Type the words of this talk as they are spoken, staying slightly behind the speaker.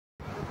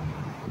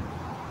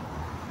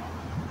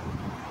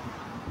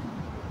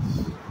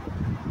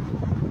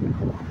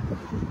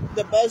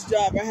the bus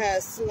driver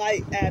had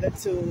slight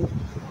attitude.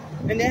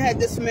 And they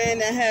had this man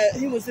that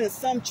he was in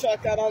some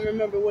truck, I don't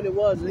remember what it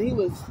was, and he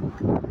was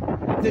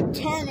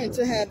determined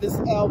to have his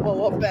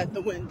elbow up at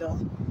the window.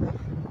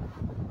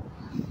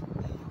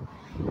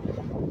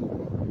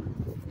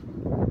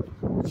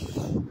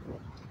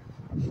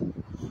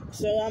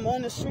 So I'm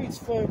on the streets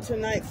for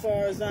tonight,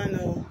 far as I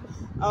know.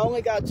 I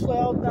only got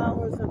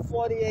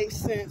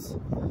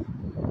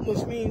 $12.48,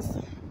 which means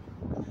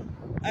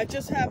I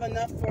just have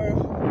enough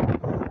for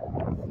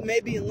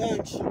maybe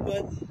lunch,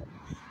 but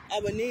I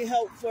would need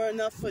help for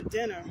enough for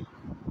dinner.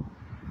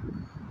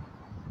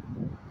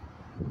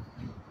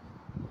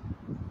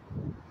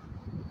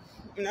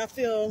 And I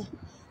feel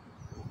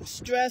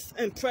stress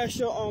and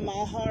pressure on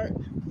my heart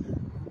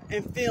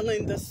and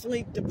feeling the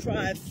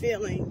sleep-deprived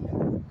feeling.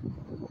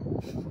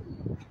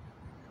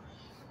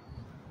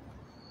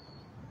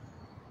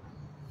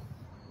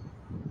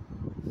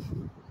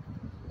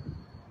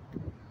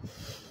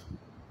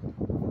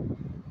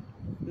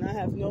 And I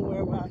have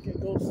nowhere where I can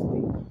go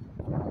sleep.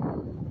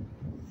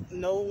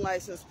 No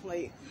license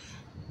plate.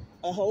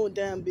 A whole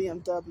damn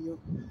BMW.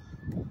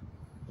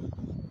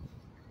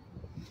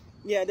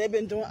 Yeah, they've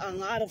been doing a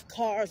lot of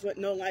cars with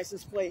no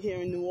license plate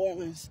here in New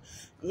Orleans.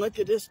 Look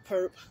at this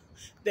perp.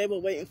 They were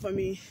waiting for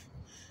me.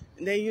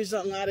 And they use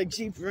a lot of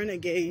Jeep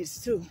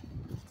Renegades too.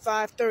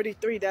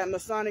 533, that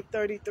Masonic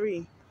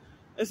 33.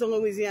 It's a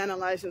Louisiana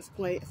license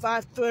plate.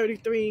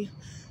 533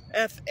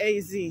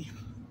 FAZ.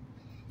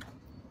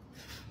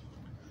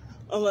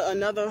 Oh,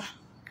 another,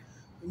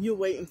 you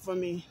waiting for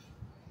me.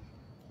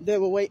 They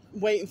were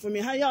waiting for me.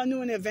 How y'all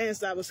knew in advance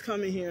that I was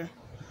coming here?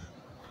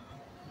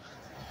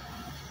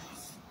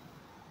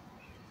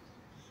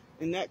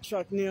 And that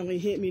truck nearly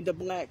hit me, the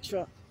black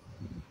truck.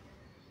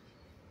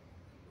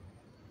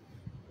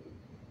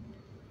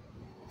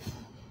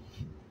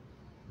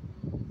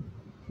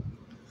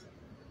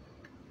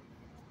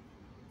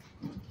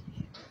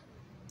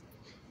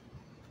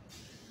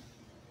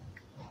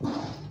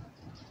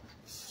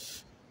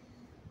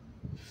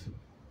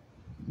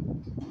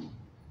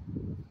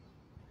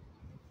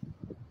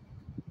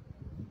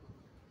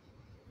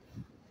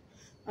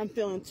 I'm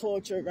feeling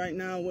tortured right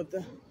now with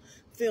the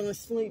feeling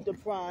sleep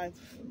deprived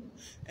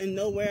and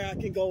nowhere I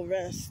can go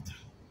rest.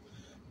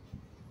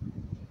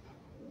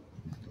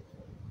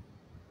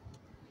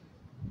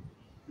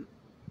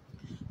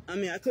 I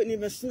mean, I couldn't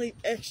even sleep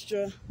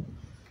extra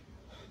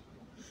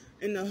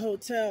in the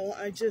hotel.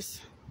 I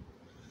just,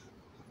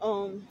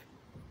 but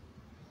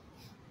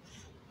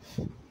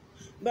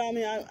I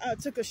mean, I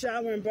took a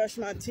shower and brushed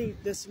my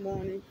teeth this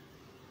morning.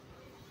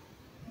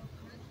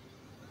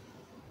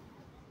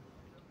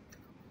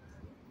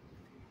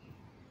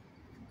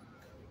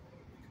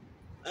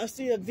 I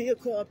see a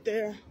vehicle up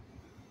there.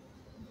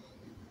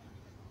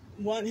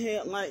 One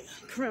headlight,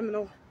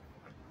 criminal.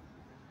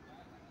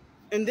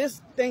 And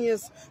this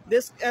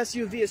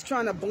SUV is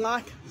trying to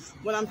block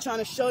what I'm trying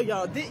to show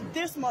y'all.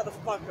 This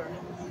motherfucker,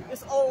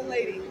 this old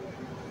lady,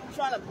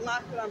 trying to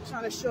block what I'm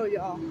trying to show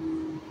y'all.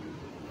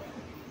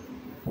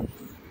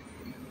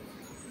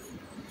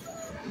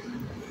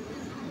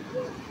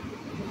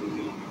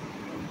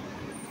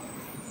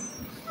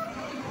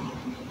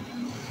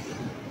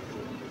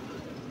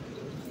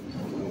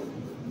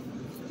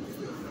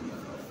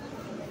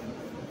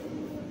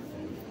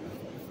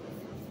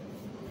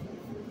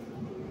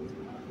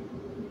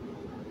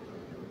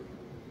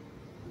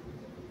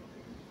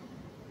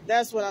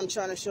 That's what I'm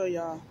trying to show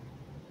y'all.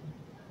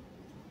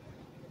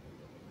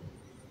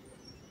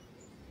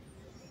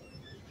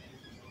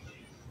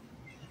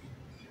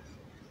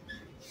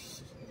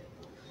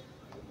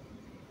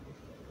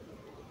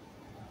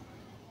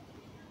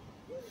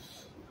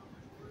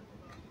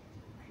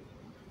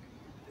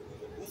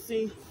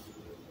 See?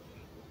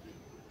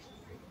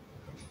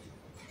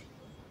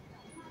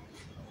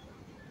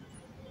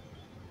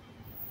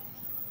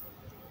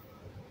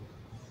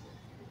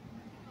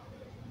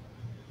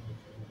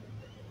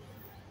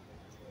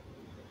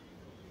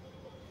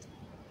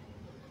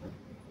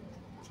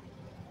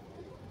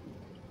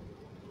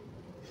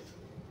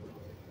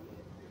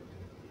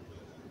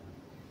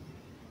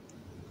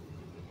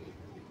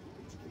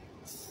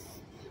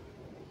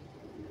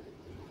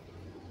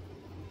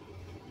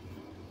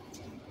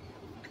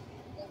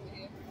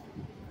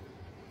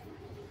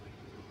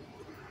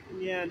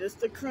 Yeah, this is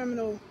the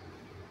criminal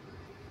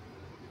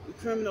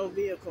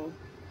vehicle.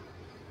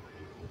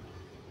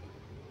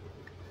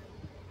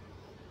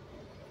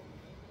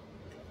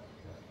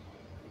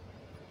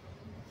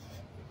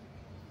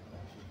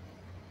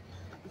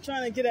 I'm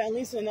trying to get at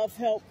least enough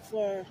help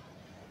for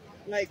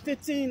like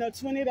 $15 or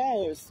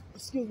 $20.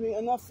 Excuse me,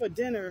 enough for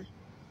dinner.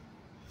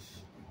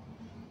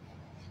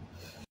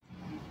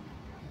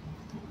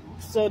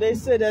 So they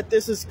said that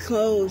this is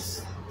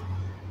closed.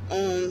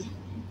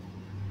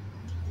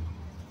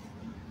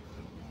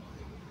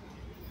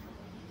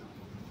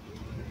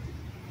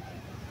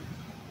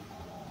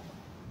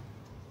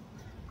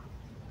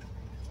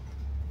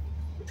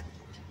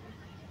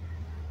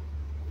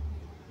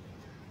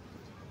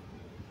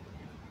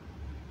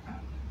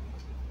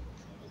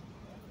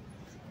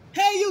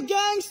 Hey, you you,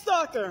 gang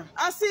stalker.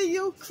 I see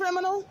you,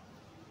 criminal.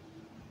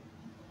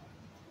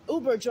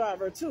 Uber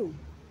driver, too.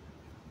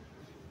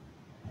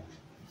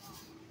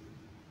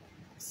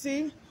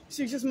 See?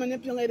 She just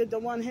manipulated the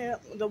one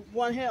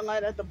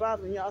headlight at the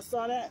bottom. Y'all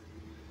saw that?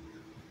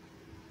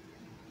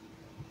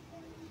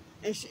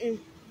 And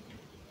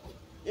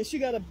she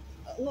got a,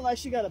 look like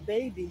she got a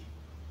baby.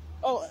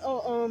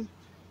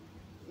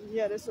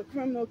 Yeah, that's a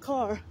criminal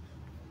car.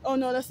 Oh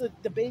no, that's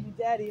the baby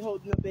daddy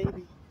holding the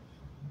baby.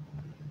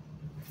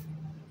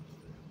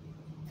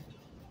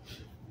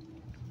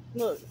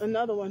 Look,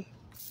 another one.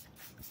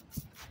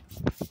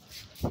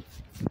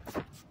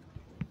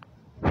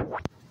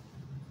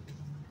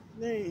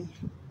 Dang.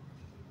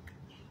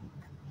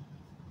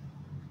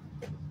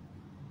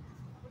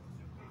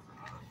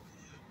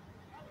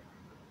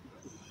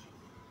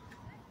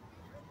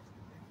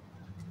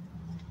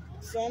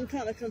 So I'm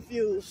kind of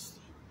confused.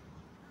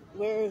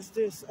 Where is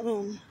this?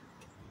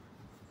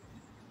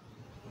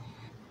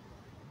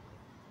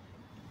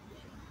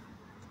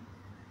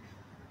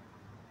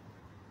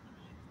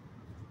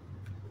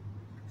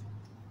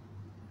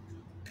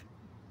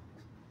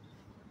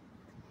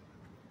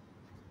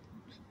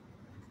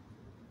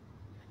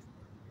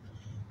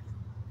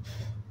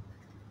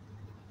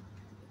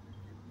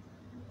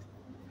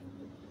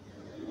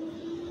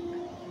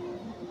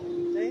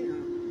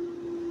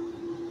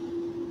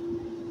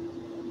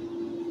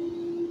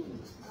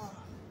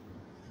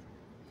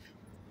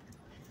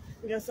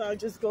 I guess I'll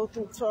just go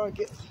through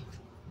Target.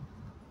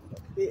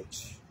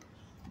 Bitch.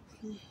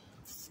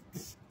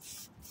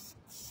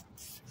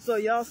 So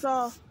y'all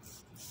saw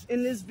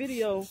in this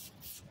video,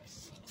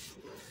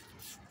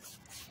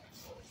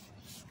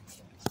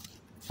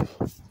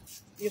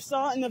 you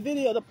saw in the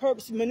video the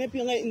perps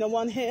manipulating the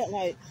one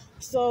headlight.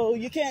 So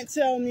you can't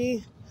tell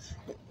me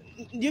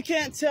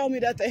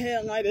that the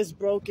headlight is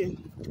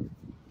broken.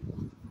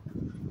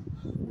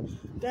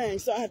 Dang,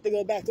 so I have to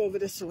go back over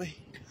this way.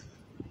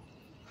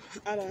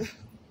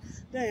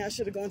 Dang, I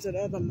should have gone to the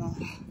other mall.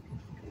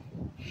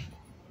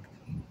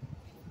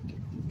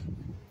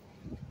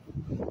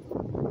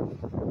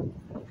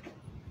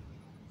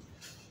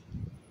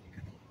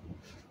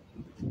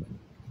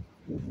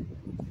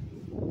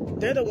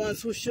 They're the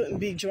ones who shouldn't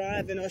be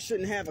driving or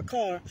shouldn't have a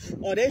car,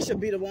 or they should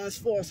be the ones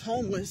forced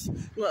homeless.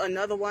 Look,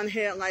 another one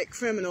headlight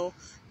criminal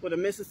with a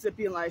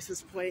Mississippi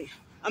license plate.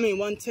 I mean,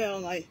 one tail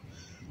light.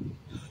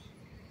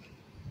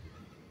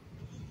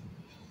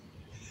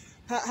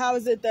 How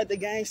is it that the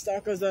gang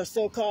stalkers are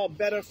so-called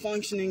better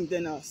functioning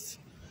than us?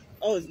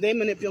 Oh, they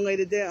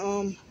manipulated their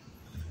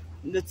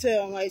the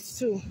tail lights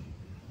too.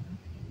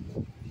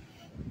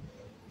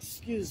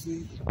 Excuse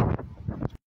me.